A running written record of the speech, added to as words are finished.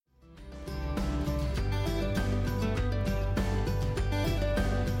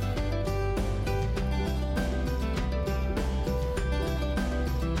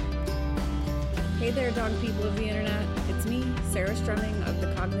Hey there, dog people of the internet. It's me, Sarah Strumming of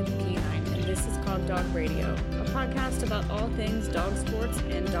The Cognitive Canine, and this is Cog Dog Radio, a podcast about all things dog sports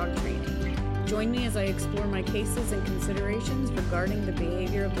and dog training. Join me as I explore my cases and considerations regarding the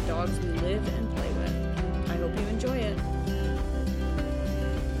behavior of the dogs we live and play with. I hope you enjoy it.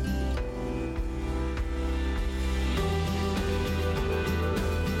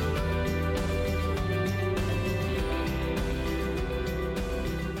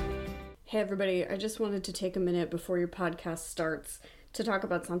 Hey everybody, I just wanted to take a minute before your podcast starts to talk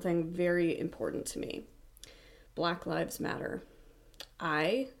about something very important to me. Black Lives Matter.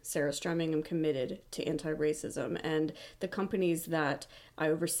 I, Sarah Strumming, am committed to anti-racism, and the companies that I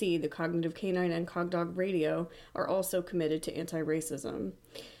oversee, the Cognitive Canine and Cog Dog Radio, are also committed to anti-racism.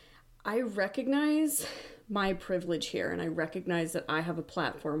 I recognize my privilege here, and I recognize that I have a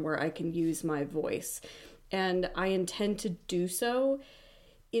platform where I can use my voice, and I intend to do so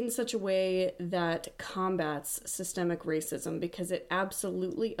in such a way that combats systemic racism, because it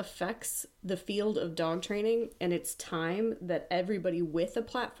absolutely affects the field of dog training, and it's time that everybody with a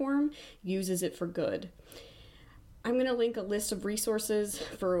platform uses it for good. I'm going to link a list of resources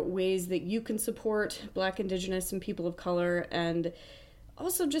for ways that you can support Black, Indigenous, and people of color, and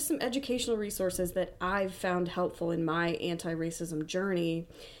also just some educational resources that I've found helpful in my anti-racism journey.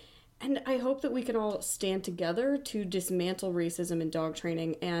 And I hope that we can all stand together to dismantle racism in dog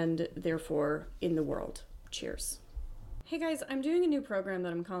training and therefore in the world. Cheers. Hey guys, I'm doing a new program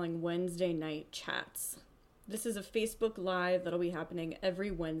that I'm calling Wednesday Night Chats. This is a Facebook Live that'll be happening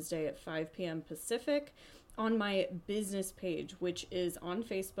every Wednesday at 5 p.m. Pacific on my business page, which is on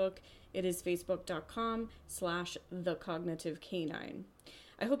Facebook. It is facebook.com/thecognitive-canine.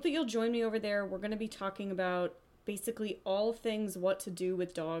 I hope that you'll join me over there. We're going to be talking about basically all things what to do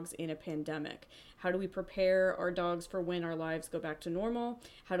with dogs in a pandemic. How do we prepare our dogs for when our lives go back to normal?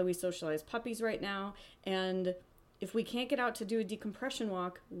 How do we socialize puppies right now? And if we can't get out to do a decompression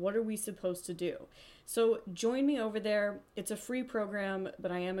walk, what are we supposed to do? So join me over there. It's a free program,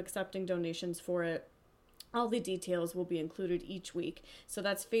 but I am accepting donations for it. All the details will be included each week. So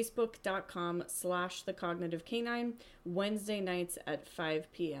that's facebook.com/thecognitive-canine, Wednesday nights at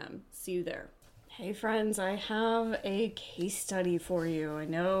 5 p.m. See you there. Hey friends, I have a case study for you. I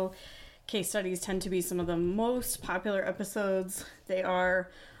know case studies tend to be some of the most popular episodes. They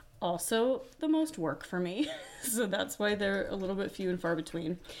are also the most work for me, so that's why they're a little bit few and far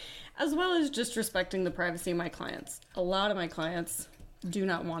between, as well as just respecting the privacy of my clients. A lot of my clients do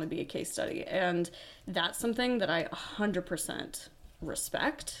not want to be a case study, and that's something that I 100%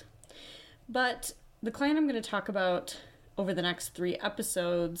 respect. But the client I'm going to talk about over the next 3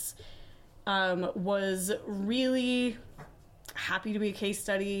 episodes was really happy to be a case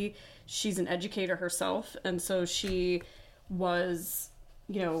study. She's an educator herself, and so she was,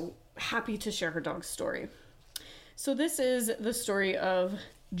 happy to share her dog's story. So this is the story of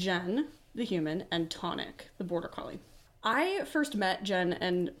Jen, the human, and Tonic, the border collie. I first met Jen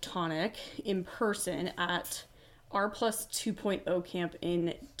and Tonic in person at R+ 2.0 camp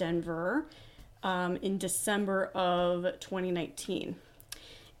in Denver in December of 2019.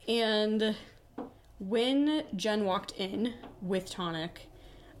 And when Jen walked in with Tonic,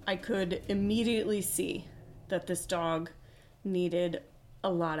 I could immediately see that this dog needed a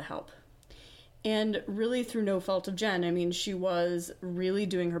lot of help. And really through no fault of Jen. I mean, she was really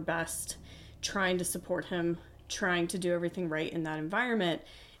doing her best, trying to support him, trying to do everything right in that environment.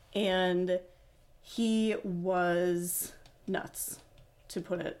 And he was nuts, to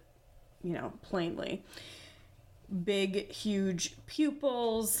put it, plainly. Big, huge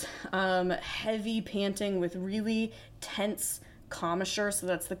pupils, heavy panting with really tense commissure. So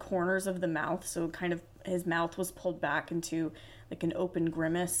that's the corners of the mouth. So kind of his mouth was pulled back into like an open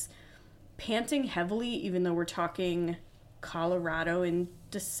grimace. Panting heavily, even though we're talking Colorado in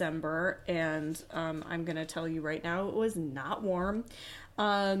December. And I'm going to tell you right now, it was not warm.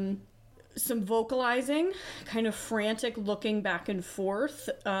 Some vocalizing, kind of frantic looking back and forth,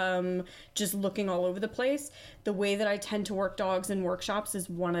 just looking all over the place. The way that I tend to work dogs in workshops is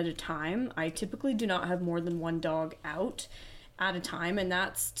one at a time. I typically do not have more than one dog out at a time, and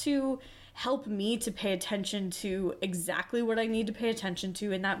that's to help me to pay attention to exactly what I need to pay attention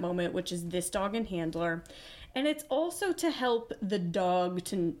to in that moment, which is this dog and handler. And it's also to help the dog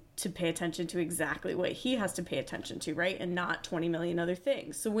to pay attention to exactly what he has to pay attention to, right? And not 20 million other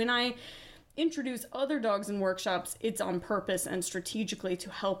things. So when I introduce other dogs in workshops, it's on purpose and strategically to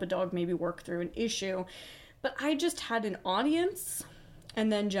help a dog maybe work through an issue. But I just had an audience and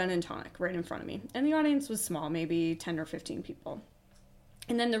then Jen and Tonic right in front of me. And the audience was small, maybe 10 or 15 people.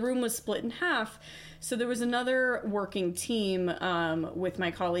 And then the room was split in half. So there was another working team with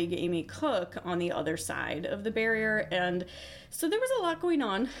my colleague Amy Cook on the other side of the barrier. And so there was a lot going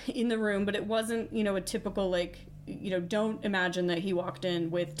on in the room, but it wasn't, a typical, don't imagine that he walked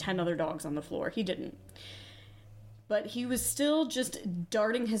in with 10 other dogs on the floor. He didn't. But he was still just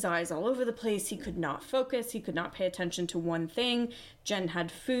darting his eyes all over the place. He could not focus. He could not pay attention to one thing. Jen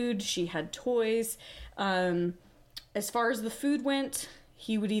had food. She had toys. As far as the food went,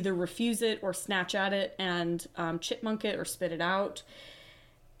 he would either refuse it or snatch at it and chipmunk it or spit it out.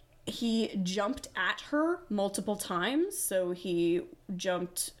 He jumped at her multiple times. So he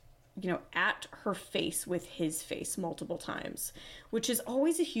jumped, at her face with his face multiple times, which is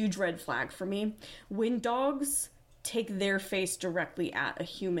always a huge red flag for me. When dogs take their face directly at a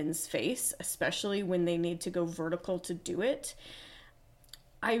human's face, especially when they need to go vertical to do it,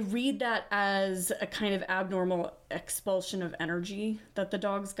 I read that as a kind of abnormal expulsion of energy that the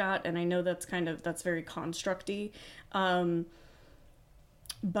dog's got, and I know that's very constructy. But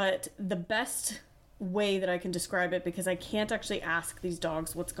the best way that I can describe it, because I can't actually ask these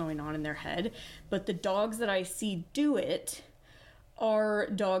dogs what's going on in their head, but the dogs that I see do it are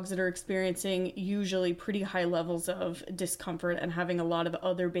dogs that are experiencing usually pretty high levels of discomfort and having a lot of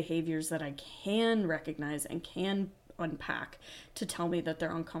other behaviors that I can recognize and can unpack to tell me that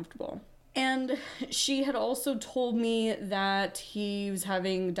they're uncomfortable. And she had also told me that he was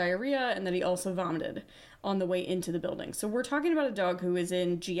having diarrhea and that he also vomited on the way into the building. So we're talking about a dog who is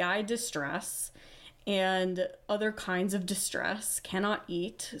in GI distress and other kinds of distress, cannot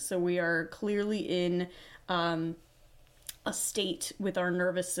eat. So we are clearly in a state with our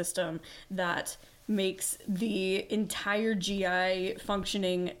nervous system that makes the entire GI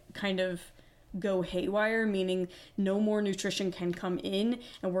functioning kind of go haywire, meaning no more nutrition can come in,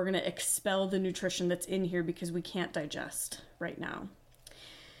 and we're going to expel the nutrition that's in here because we can't digest right now.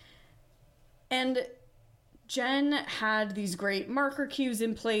 And Jen had these great marker cues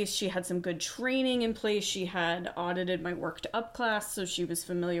in place. She had some good training in place. She had audited my Worked Up class, so she was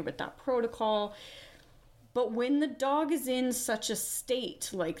familiar with that protocol. But when the dog is in such a state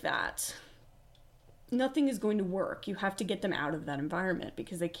like that, nothing is going to work. You have to get them out of that environment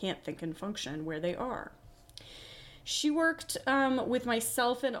because they can't think and function where they are. She worked with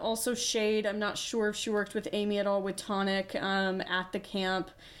myself and also Shade. I'm not sure if she worked with Amy at all with Tonic at the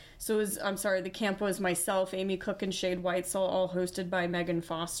camp. So the camp was myself, Amy Cook, and Shade Whitesell, all hosted by Megan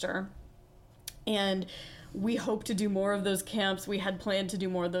Foster. And we hope to do more of those camps. We had planned to do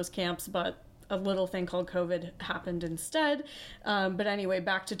more of those camps, but a little thing called COVID happened instead. But anyway,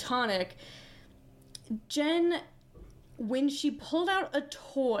 back to Tonic. Jen, when she pulled out a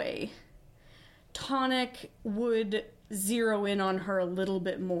toy, Tonic would zero in on her a little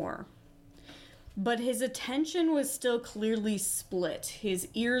bit more. But his attention was still clearly split. His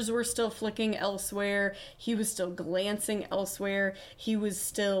ears were still flicking elsewhere. He was still glancing elsewhere. He was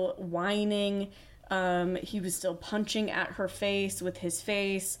still whining. He was still punching at her face with his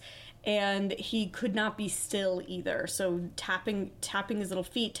face. And he could not be still either. So tapping his little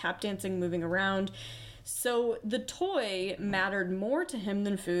feet, tap dancing, moving around. So the toy mattered more to him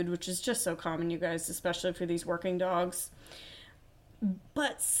than food, which is just so common, you guys, especially for these working dogs.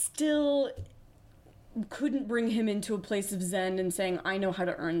 But still couldn't bring him into a place of zen and saying, I know how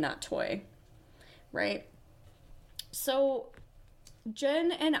to earn that toy, right? So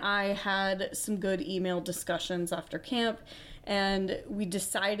Jen and I had some good email discussions after camp, and we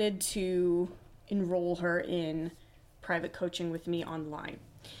decided to enroll her in private coaching with me online.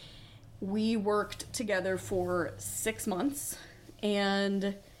 We worked together for 6 months,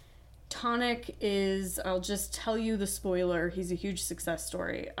 and Tonic is, I'll just tell you the spoiler, he's a huge success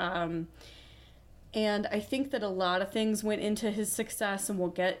story. And I think that a lot of things went into his success, and we'll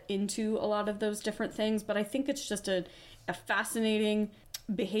get into a lot of those different things, but I think it's just a fascinating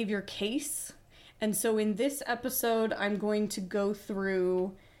behavior case. And so in this episode, I'm going to go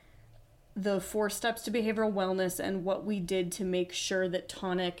through the 4 steps to behavioral wellness and what we did to make sure that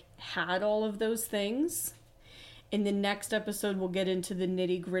Tonic had all of those things. In the next episode, we'll get into the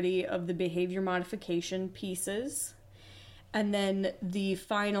nitty-gritty of the behavior modification pieces. And then the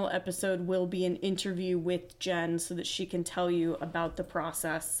final episode will be an interview with Jen so that she can tell you about the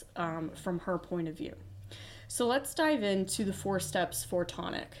process from her point of view. So let's dive into the 4 steps for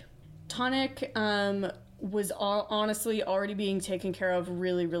Tonic. Tonic was honestly already being taken care of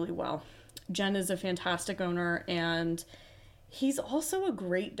really, really well. Jen is a fantastic owner, and he's also a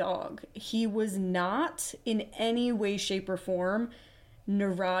great dog. He was not in any way, shape, or form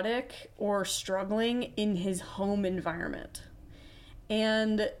neurotic or struggling in his home environment.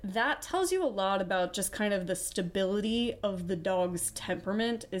 And that tells you a lot about just kind of the stability of the dog's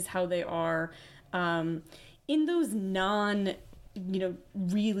temperament, is how they are in those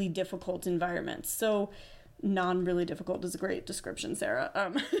really difficult environments. So really difficult is a great description,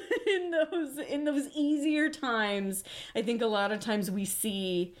 Sarah. In those easier times, I think a lot of times we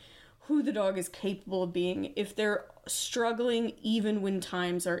see who the dog is capable of being if they're struggling even when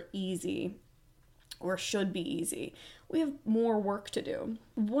times are easy or should be easy. We have more work to do.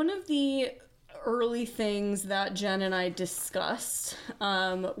 One of the early things that Jen and I discussed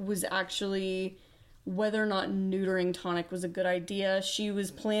was actually whether or not neutering Tonic was a good idea. She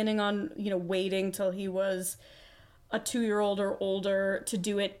was planning on, waiting till he was a 2-year-old or older to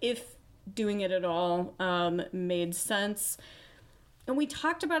do it, if doing it at all made sense. And we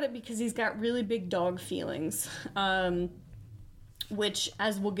talked about it because he's got really big dog feelings, which,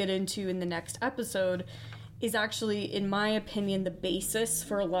 as we'll get into in the next episode, is actually, in my opinion, the basis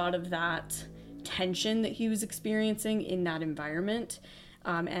for a lot of that tension that he was experiencing in that environment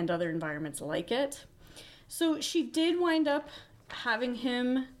and other environments like it. So she did wind up having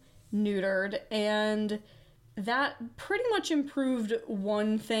him neutered, and that pretty much improved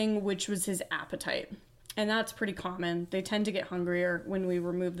one thing, which was his appetite. And that's pretty common. They tend to get hungrier when we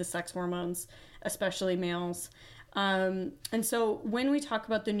remove the sex hormones, especially males. And so when we talk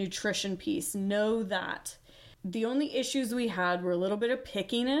about the nutrition piece, know that the only issues we had were a little bit of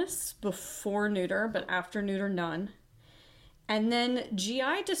pickiness before neuter, but after neuter, none. And then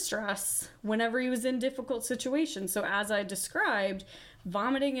GI distress whenever he was in difficult situations. So as I described,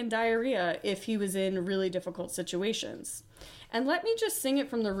 vomiting and diarrhea if he was in really difficult situations. And let me just sing it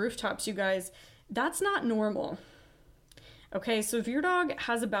from the rooftops, you guys. That's not normal. Okay, so if your dog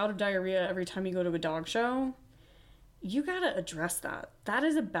has a bout of diarrhea every time you go to a dog show, you gotta address that. That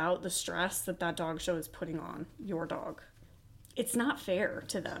is about the stress that dog show is putting on your dog. It's not fair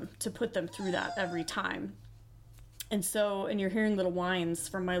to them to put them through that every time. And you're hearing little whines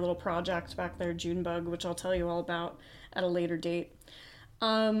from my little project back there, Junebug, which I'll tell you all about at a later date.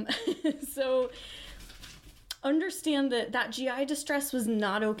 So understand that GI distress was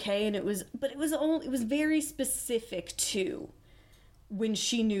not okay, and it was very specific to when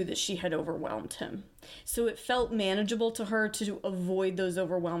she knew that she had overwhelmed him. So it felt manageable to her to avoid those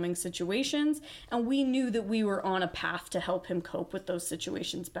overwhelming situations, and we knew that we were on a path to help him cope with those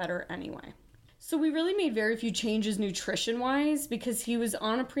situations better anyway. So we really made very few changes nutrition-wise because he was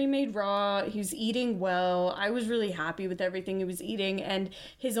on a pre-made raw, he was eating well, I was really happy with everything he was eating, and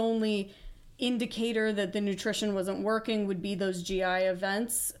his only indicator that the nutrition wasn't working would be those GI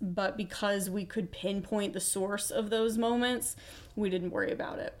events, but because we could pinpoint the source of those moments, we didn't worry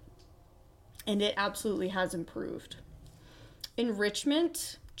about it. And it absolutely has improved.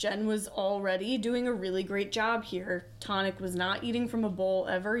 Enrichment, Jen was already doing a really great job here. Tonic was not eating from a bowl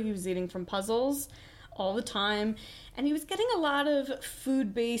ever. He was eating from puzzles all the time. And he was getting a lot of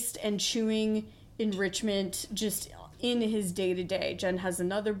food-based and chewing enrichment just in his day-to-day. Jen has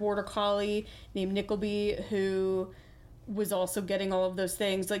another border collie named Nickelby who was also getting all of those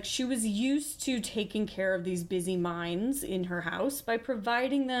things. Like, she was used to taking care of these busy minds in her house by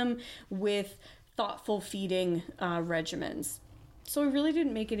providing them with thoughtful feeding regimens. So we really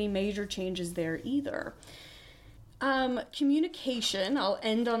didn't make any major changes there either. Communication, I'll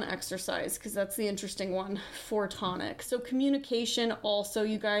end on exercise because that's the interesting one for Tonic. So communication also,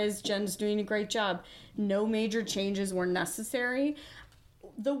 you guys, Jen's doing a great job. No major changes were necessary.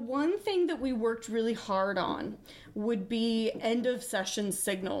 The one thing that we worked really hard on would be end of session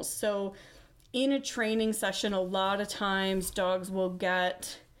signals. So in a training session, a lot of times dogs will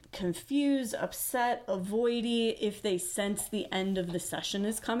get confused, upset, avoidy if they sense the end of the session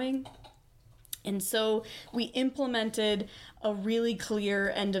is coming. And so we implemented a really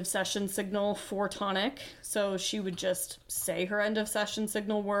clear end of session signal for Tonic. So she would just say her end of session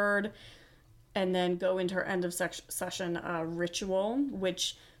signal word and then go into her end of session ritual,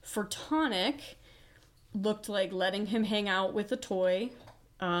 which for Tonic looked like letting him hang out with a toy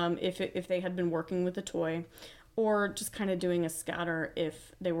if they had been working with a toy, or just kind of doing a scatter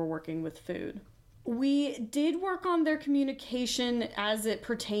if they were working with food. We did work on their communication as it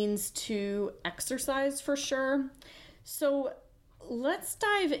pertains to exercise for sure. So let's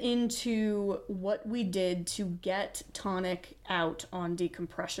dive into what we did to get Tonic out on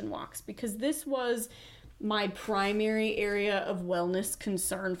decompression walks, because this was my primary area of wellness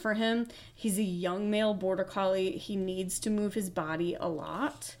concern for him. He's a young male border collie. He needs to move his body a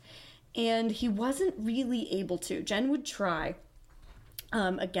lot, and he wasn't really able to. Jen would try.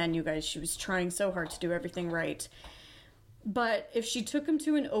 Again, you guys, she was trying so hard to do everything right. But if she took him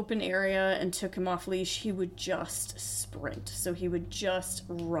to an open area and took him off leash, he would just sprint. So he would just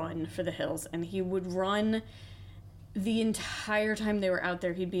run for the hills, and he would run the entire time they were out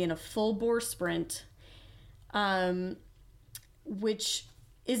there. He'd be in a full bore sprint, which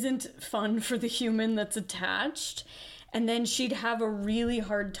isn't fun for the human that's attached. And then she'd have a really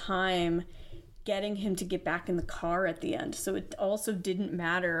hard time getting him to get back in the car at the end. So it also didn't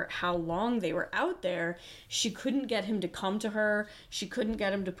matter how long they were out there. She couldn't get him to come to her. She couldn't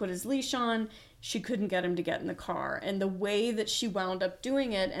get him to put his leash on. She couldn't get him to get in the car. And the way that she wound up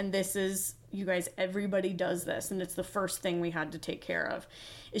doing it, and this is, you guys, everybody does this, and it's the first thing we had to take care of,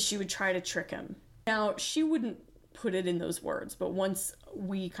 is she would try to trick him. Now, she wouldn't put it in those words, but once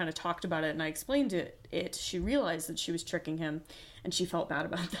we kind of talked about it and I explained it, she realized that she was tricking him, and she felt bad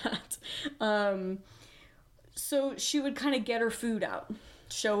about that. So she would kind of get her food out,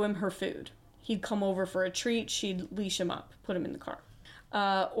 show him her food. He'd come over for a treat, she'd leash him up, put him in the car.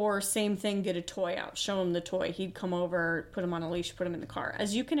 Or same thing, get a toy out, show him the toy. He'd come over, put him on a leash, put him in the car.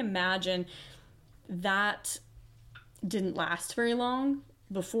 As you can imagine, that didn't last very long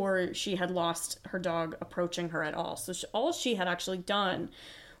before she had lost her dog approaching her at all. So all she had actually done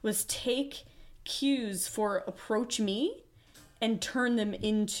was take cues for approach me and turn them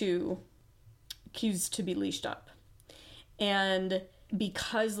into cues to be leashed up. And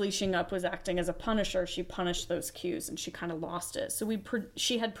because leashing up was acting as a punisher, she punished those cues and she kind of lost it. So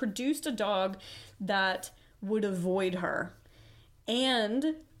she had produced a dog that would avoid her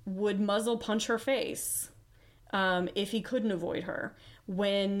and would muzzle punch her face if he couldn't avoid her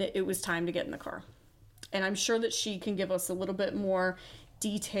when it was time to get in the car. And I'm sure that she can give us a little bit more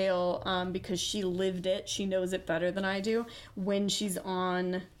detail because she lived it. She knows it better than I do when she's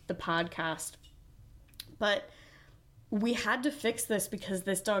on the podcast. But we had to fix this because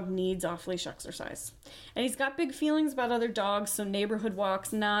this dog needs off-leash exercise. And he's got big feelings about other dogs, so neighborhood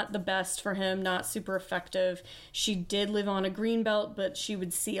walks, not the best for him, not super effective. She did live on a green belt, but she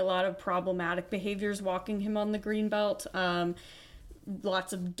would see a lot of problematic behaviors walking him on the green belt.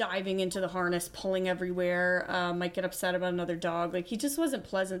 Lots of diving into the harness, pulling everywhere, might get upset about another dog. Like, he just wasn't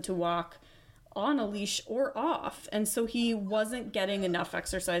pleasant to walk on a leash or off. And so he wasn't getting enough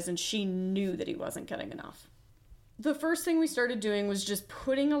exercise, and she knew that he wasn't getting enough. The first thing we started doing was just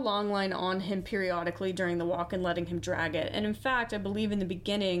putting a long line on him periodically during the walk and letting him drag it. And in fact, I believe in the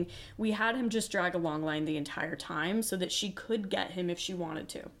beginning, we had him just drag a long line the entire time so that she could get him if she wanted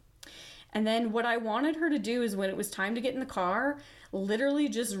to. And then what I wanted her to do is when it was time to get in the car, literally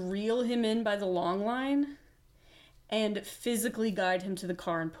just reel him in by the long line and physically guide him to the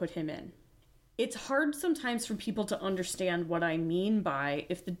car and put him in. It's hard sometimes for people to understand what I mean by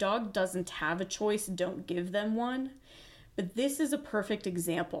if the dog doesn't have a choice, don't give them one. But this is a perfect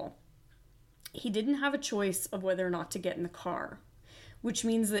example. He didn't have a choice of whether or not to get in the car, which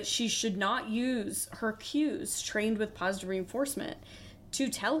means that she should not use her cues trained with positive reinforcement to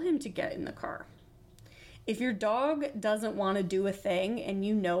tell him to get in the car. If your dog doesn't want to do a thing and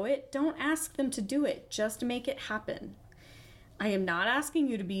you know it, don't ask them to do it. Just make it happen. I am not asking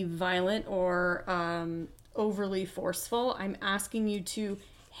you to be violent or overly forceful. I'm asking you to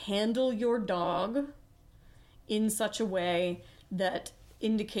handle your dog in such a way that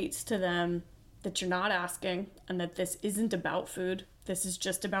indicates to them that you're not asking and that this isn't about food. This is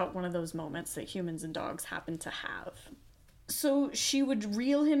just about one of those moments that humans and dogs happen to have. So she would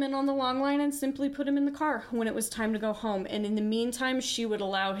reel him in on the long line and simply put him in the car when it was time to go home. And in the meantime, she would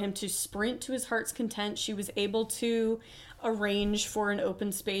allow him to sprint to his heart's content. She was able to arrange for an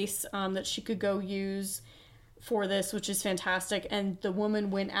open space that she could go use for this, which is fantastic. And the woman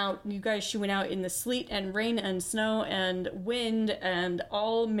went out, you guys, she went out in the sleet and rain and snow and wind and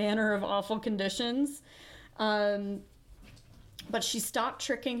all manner of awful conditions. But she stopped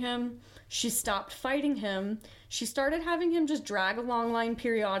tricking him. She stopped fighting him. She started having him just drag a long line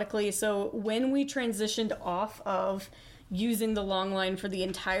periodically. So when we transitioned off of using the long line for the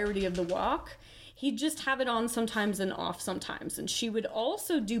entirety of the walk, he'd just have it on sometimes and off sometimes. And she would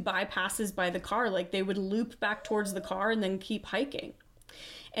also do bypasses by the car, like they would loop back towards the car and then keep hiking.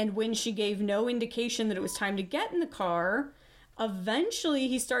 And when she gave no indication that it was time to get in the car, eventually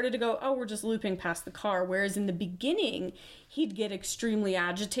he started to go, oh, we're just looping past the car. Whereas in the beginning, he'd get extremely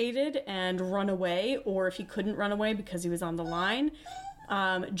agitated and run away, or if he couldn't run away because he was on the line,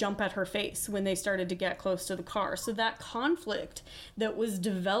 jump at her face when they started to get close to the car. So that conflict that was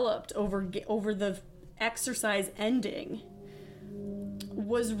developed over the exercise ending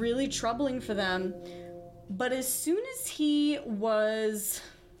was really troubling for them. But as soon as he was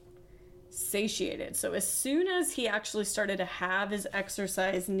satiated, so as soon as he actually started to have his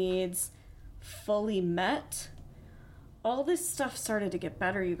exercise needs fully met, all this stuff started to get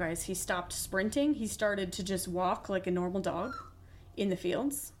better, you guys. He stopped sprinting. He started to just walk like a normal dog in the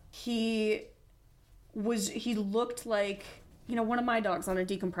fields. He looked like, one of my dogs on a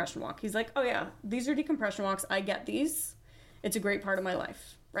decompression walk. He's like, oh yeah, these are decompression walks. I get these. It's a great part of my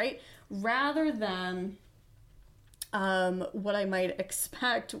life, right? Rather than what I might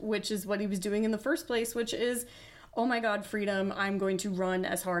expect, which is what he was doing in the first place, which is, oh my God, freedom. I'm going to run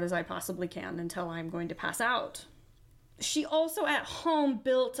as hard as I possibly can until I'm going to pass out. She also at home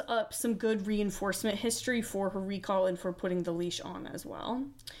built up some good reinforcement history for her recall and for putting the leash on as well,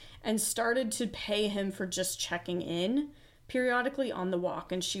 and started to pay him for just checking in periodically on the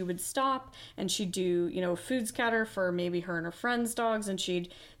walk. And she would stop and she'd do, food scatter for maybe her and her friends' dogs, and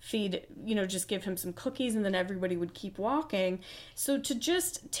she'd feed, just give him some cookies, and then everybody would keep walking. So to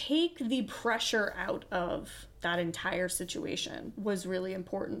just take the pressure out of that entire situation was really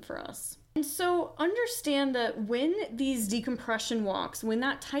important for us. And so understand that when these decompression walks, when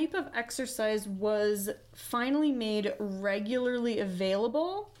that type of exercise was finally made regularly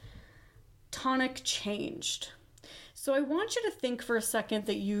available, Tonic changed. So I want you to think for a second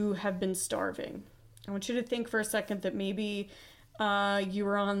that you have been starving. I want you to think for a second that maybe you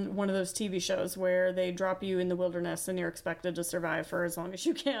were on one of those TV shows where they drop you in the wilderness and you're expected to survive for as long as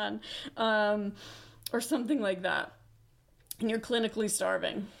you can, or something like that. And you're clinically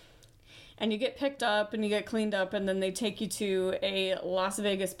starving. And you get picked up and you get cleaned up, and then they take you to a Las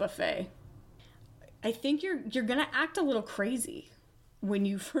Vegas buffet. I think you're going to act a little crazy when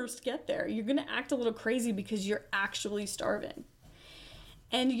you first get there. You're going to act a little crazy because you're actually starving.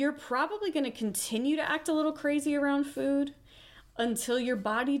 And you're probably going to continue to act a little crazy around food until your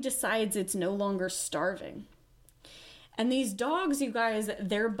body decides it's no longer starving. And these dogs, you guys,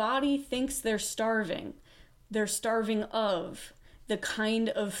 their body thinks they're starving. They're starving of the kind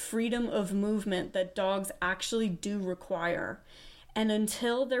of freedom of movement that dogs actually do require. And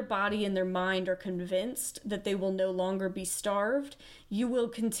until their body and their mind are convinced that they will no longer be starved, you will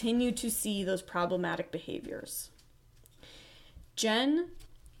continue to see those problematic behaviors. Jen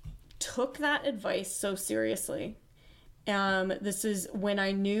took that advice so seriously. This is when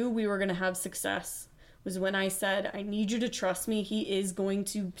I knew we were going to have success, was when I said, I need you to trust me. He is going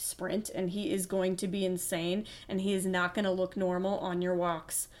to sprint and he is going to be insane and he is not going to look normal on your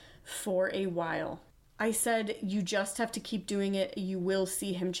walks for a while. I said, you just have to keep doing it. You will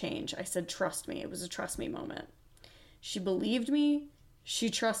see him change. I said, trust me. It was a trust me moment. She believed me.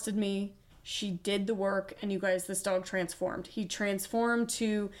 She trusted me. She did the work. And you guys, this dog transformed. He transformed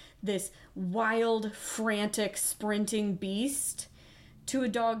to this wild, frantic, sprinting beast, to a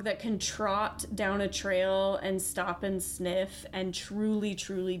dog that can trot down a trail and stop and sniff and truly,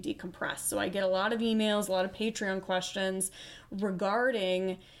 truly decompress. So I get a lot of emails, a lot of Patreon questions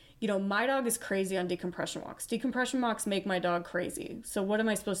regarding, my dog is crazy on decompression walks. Decompression walks make my dog crazy. So what am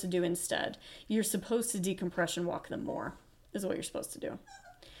I supposed to do instead? You're supposed to decompression walk them more, is what you're supposed to do.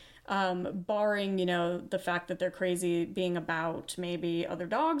 Barring, the fact that they're crazy being about maybe other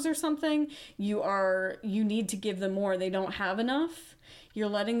dogs or something, you need to give them more. They don't have enough. You're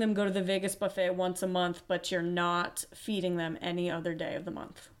letting them go to the Vegas buffet once a month, but you're not feeding them any other day of the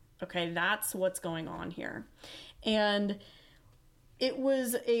month. Okay, that's what's going on here. And it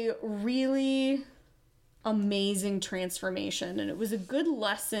was a really amazing transformation, and it was a good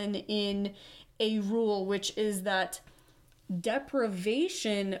lesson in a rule, which is that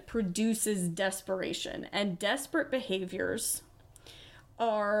deprivation produces desperation, and desperate behaviors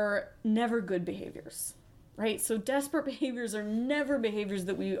are never good behaviors, right? So desperate behaviors are never behaviors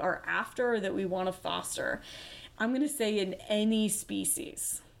that we are after or that we want to foster. I'm going to say in any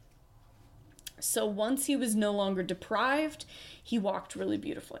species. So once he was no longer deprived, he walked really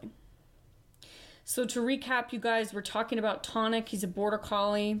beautifully. So to recap, you guys, we're talking about Tonic. He's a border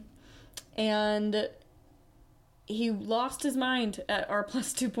collie, and he lost his mind at our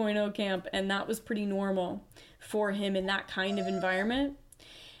Plus 2.0 camp, and that was pretty normal for him in that kind of environment.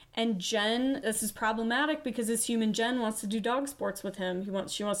 And Jen, this is problematic because this human Jen wants to do dog sports with him.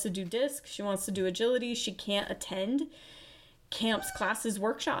 She wants to do disc. She wants to do agility. She can't attend camps, classes,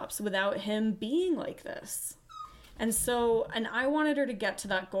 workshops without him being like this. And I wanted her to get to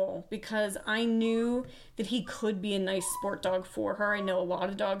that goal because I knew that he could be a nice sport dog for her. I know a lot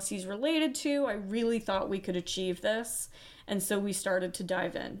of dogs he's related to. I really thought we could achieve this. And so we started to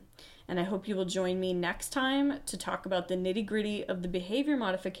dive in. And I hope you will join me next time to talk about the nitty-gritty of the behavior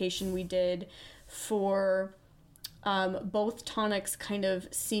modification we did for both Tonic's kind of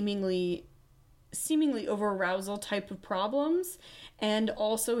seemingly over-arousal type of problems, and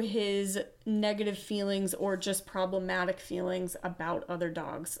also his negative feelings or just problematic feelings about other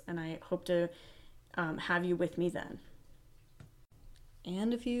dogs. And I hope to have you with me then.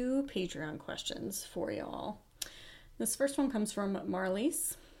 and a few Patreon questions for y'all. This first one comes from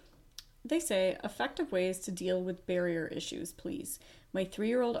Marlies. They say, effective ways to deal with barrier issues, please. My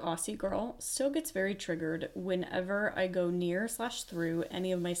 3-year-old Aussie girl still gets very triggered whenever I go near/through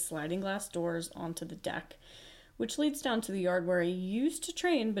any of my sliding glass doors onto the deck, which leads down to the yard where I used to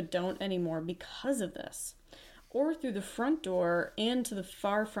train but don't anymore because of this, or through the front door and to the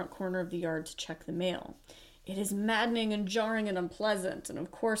far front corner of the yard to check the mail. It is maddening and jarring and unpleasant, and of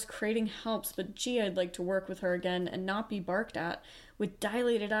course crating helps, but gee, I'd like to work with her again and not be barked at with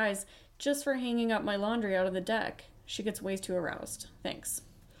dilated eyes just for hanging up my laundry out of the deck. She gets way too aroused. Thanks.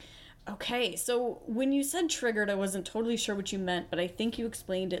 Okay, so when you said triggered, I wasn't totally sure what you meant, but I think you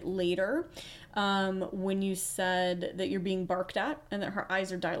explained it later when you said that you're being barked at and that her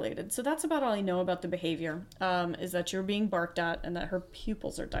eyes are dilated. So that's about all I know about the behavior, is that you're being barked at and that her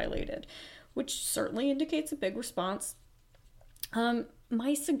pupils are dilated, which certainly indicates a big response.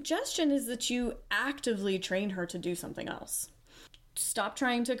 My suggestion is that you actively train her to do something else. Stop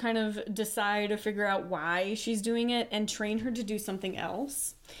trying to kind of decide or figure out why she's doing it and train her to do something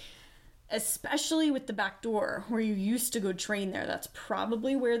else. Especially with the back door where you used to go train there. That's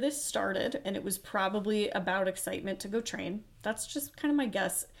probably where this started, and it was probably about excitement to go train. That's just kind of my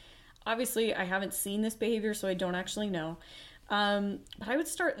guess. Obviously, I haven't seen this behavior, so I don't actually know. But I would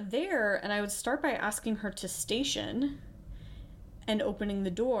start there, and I would start by asking her to station and opening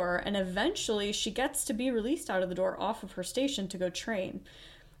the door, and eventually she gets to be released out of the door off of her station to go train.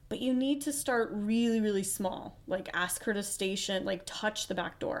 But you need to start really, really small. Like ask her to station, like touch the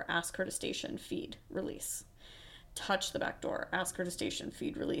back door, ask her to station, feed, release. Touch the back door, ask her to station,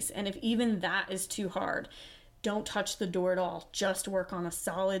 feed, release. And if even that is too hard, don't touch the door at all. Just work on a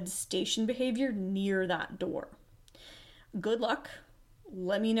solid station behavior near that door. Good luck.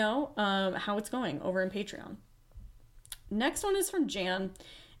 Let me know how it's going over in Patreon. Next one is from Jan.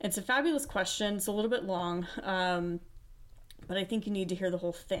 It's a fabulous question. It's a little bit long, but I think you need to hear the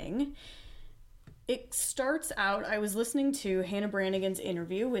whole thing. It starts out, I was listening to Hannah Brannigan's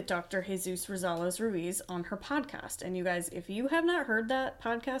interview with Dr. Jesus Rosales-Ruiz on her podcast. And you guys, if you have not heard that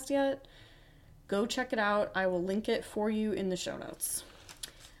podcast yet, go check it out. I will link it for you in the show notes.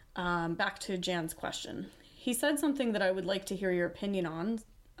 Back to Jan's question. He said something that I would like to hear your opinion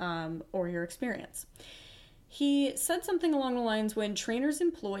on, or your experience. He said something along the lines, when trainers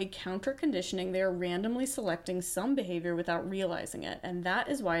employ counter conditioning, they are randomly selecting some behavior without realizing it, and that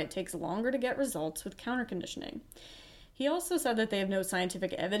is why it takes longer to get results with counter conditioning. He also said that they have no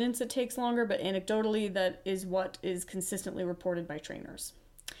scientific evidence it takes longer, but anecdotally, that is what is consistently reported by trainers.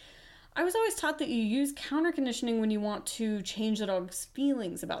 I was always taught that you use counter conditioning when you want to change the dog's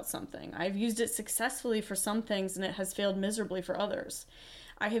feelings about something. I've used it successfully for some things, and it has failed miserably for others.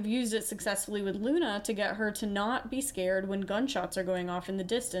 I have used it successfully with Luna to get her to not be scared when gunshots are going off in the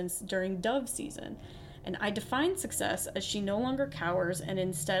distance during dove season. And I define success as she no longer cowers and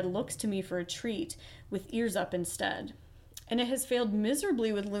instead looks to me for a treat, with ears up instead. And it has failed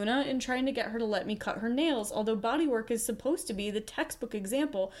miserably with Luna in trying to get her to let me cut her nails, although bodywork is supposed to be the textbook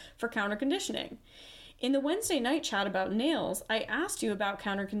example for counter conditioning. In the Wednesday night chat about nails, I asked you about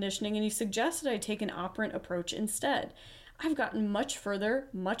counter conditioning and you suggested I take an operant approach instead. I've gotten much further,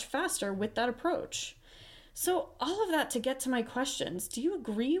 much faster with that approach. So all of that to get to my questions. Do you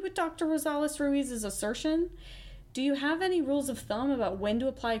agree with Dr. Rosales-Ruiz's assertion? Do you have any rules of thumb about when to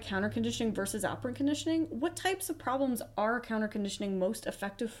apply counter conditioning versus operant conditioning? What types of problems are counter conditioning most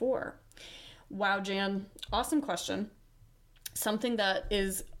effective for? Wow, Jan, awesome question. Something that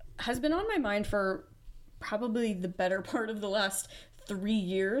has been on my mind for probably the better part of the last 3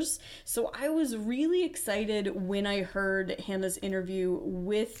 years. So I was really excited when I heard Hannah's interview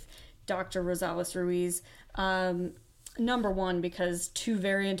with Dr. Rosales-Ruiz. Number one, because two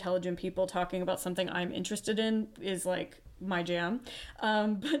very intelligent people talking about something I'm interested in is like my jam.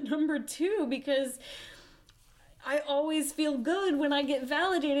 But number two, because I always feel good when I get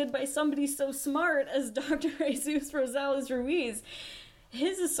validated by somebody so smart as Dr. Jesus Rosales-Ruiz.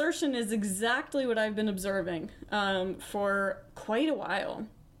 His assertion is exactly what I've been observing for quite a while,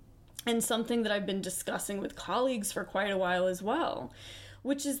 and something that I've been discussing with colleagues for quite a while as well,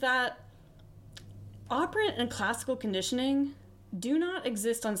 which is that operant and classical conditioning do not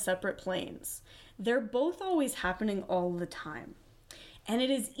exist on separate planes. They're both always happening all the time. And it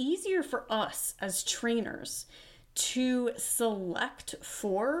is easier for us as trainers to select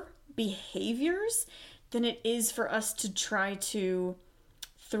for behaviors than it is for us to try to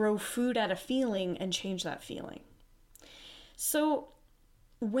throw food at a feeling and change that feeling. So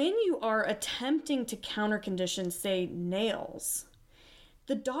when you are attempting to counter condition, say, nails,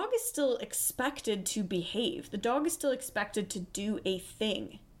 the dog is still expected to behave. The dog is still expected to do a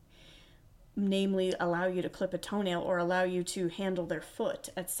thing, namely allow you to clip a toenail or allow you to handle their foot,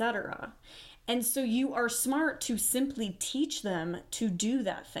 etc. And so you are smart to simply teach them to do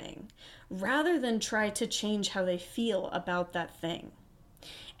that thing rather than try to change how they feel about that thing.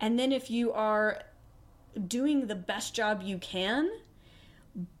 And then if you are doing the best job you can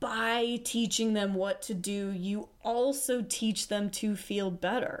by teaching them what to do, you also teach them to feel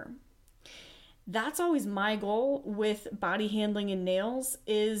better. That's always my goal with body handling and nails,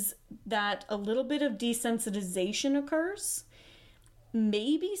 is that a little bit of desensitization occurs,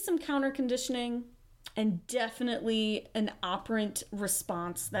 maybe some counter conditioning, and definitely an operant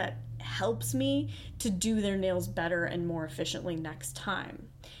response that helps me to do their nails better and more efficiently next time.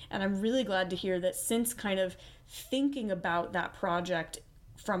 And I'm really glad to hear that since kind of thinking about that project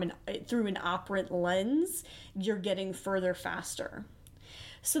through an operant lens, you're getting further faster.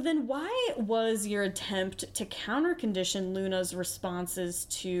 So then why was your attempt to counter condition Luna's responses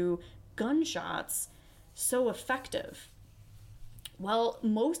to gunshots so effective? Well,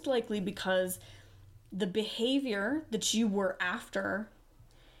 most likely because the behavior that you were after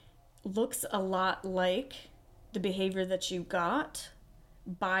looks a lot like the behavior that you got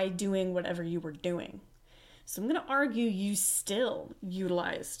by doing whatever you were doing. So I'm going to argue you still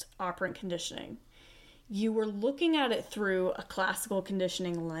utilized operant conditioning. You were looking at it through a classical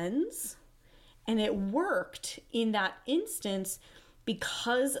conditioning lens, and it worked in that instance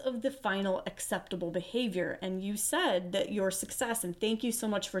because of the final acceptable behavior. And you said that your success, and thank you so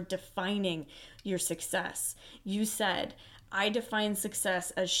much for defining your success. You said, I define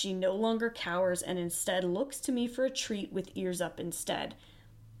success as she no longer cowers and instead looks to me for a treat with ears up instead.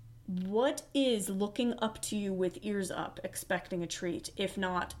 What is looking up to you with ears up, expecting a treat, if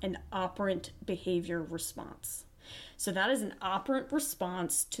not an operant behavior response? So that is an operant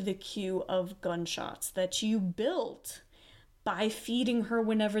response to the cue of gunshots that you built by feeding her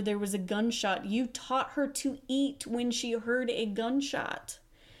whenever there was a gunshot. You taught her to eat when she heard a gunshot.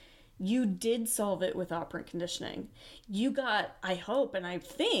 You did solve it with operant conditioning. You got, I hope and I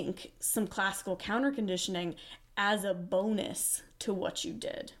think, some classical counter conditioning as a bonus to what you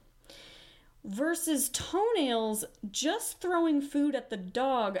did. Versus toenails, just throwing food at the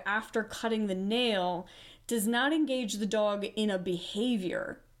dog after cutting the nail does not engage the dog in a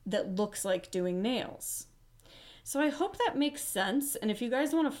behavior that looks like doing nails. So I hope that makes sense. And if you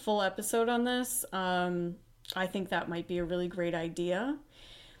guys want a full episode on this, I think that might be a really great idea.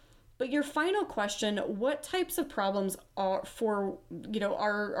 But your final question, what types of problems are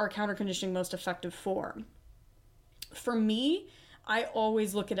counter conditioning most effective for? For me, I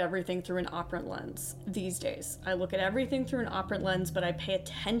always look at everything through an operant lens these days. I look at everything through an operant lens, but I pay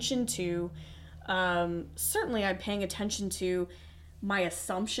attention to, certainly I'm paying attention to my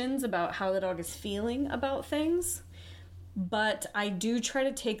assumptions about how the dog is feeling about things. But I do try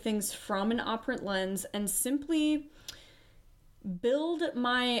to take things from an operant lens and simply build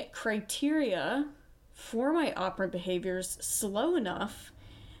my criteria for my operant behaviors slow enough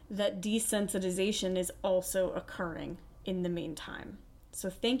that desensitization is also occurring in the meantime.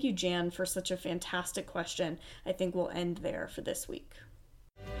 So thank you, Jan, for such a fantastic question. I think we'll end there for this week.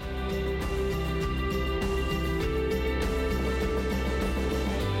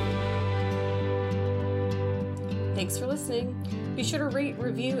 Thanks for listening. Be sure to rate,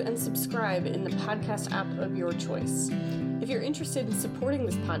 review, and subscribe in the podcast app of your choice. If you're interested in supporting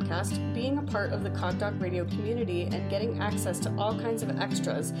this podcast, being a part of the CogDog Radio community, and getting access to all kinds of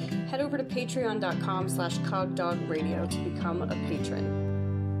extras, head over to patreon.com/CogDogRadio to become a patron.